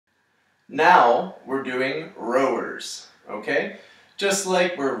Now we're doing rowers, okay? Just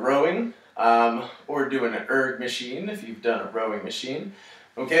like we're rowing or doing an erg machine if you've done a rowing machine,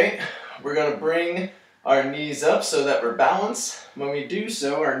 okay? We're gonna bring our knees up so that we're balanced. When we do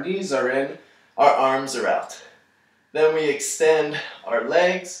so, our knees are in, our arms are out. Then we extend our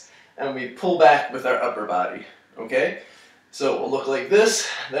legs and we pull back with our upper body, okay? So it will look like this,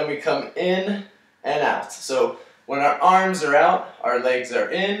 then we come in and out. So when our arms are out, our legs are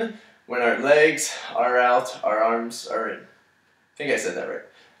in. When our legs are out, our arms are in. I think I said that right.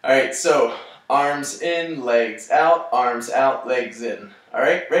 All right, so arms in, legs out, legs in. All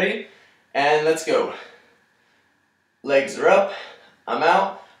right, ready? And let's go. Legs are up, I'm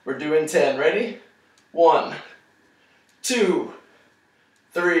out. We're doing 10, ready? 1, 2,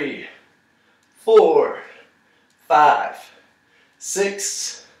 3, 4, 5,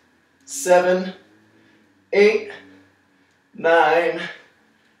 6, 7, 8, 9,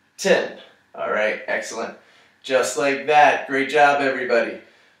 10. All right, excellent. Just like that. Great job, everybody.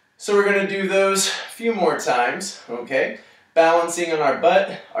 So we're going to do those a few more times, okay? Balancing on our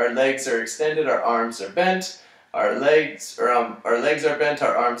butt, our legs are extended, our arms are bent, our legs are bent,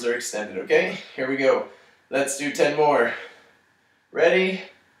 our arms are extended, okay? Here we go. Let's do 10 more. Ready?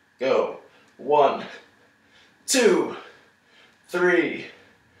 Go. 1, 2, 3,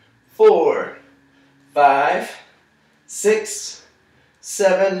 4, 5, 6,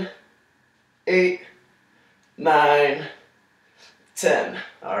 7, 8, 9, 10.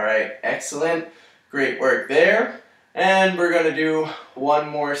 All right, excellent. Great work there. And we're going to do one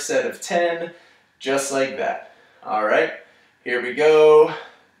more set of 10, just like that. All right, here we go.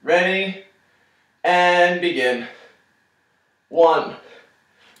 Ready? And begin. 1,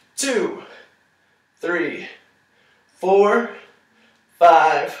 2, 3, 4,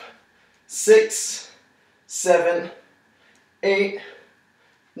 5, 6, 7, 8,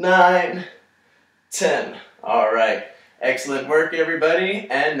 9, 10. All right. Excellent work, everybody.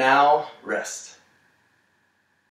 And now rest.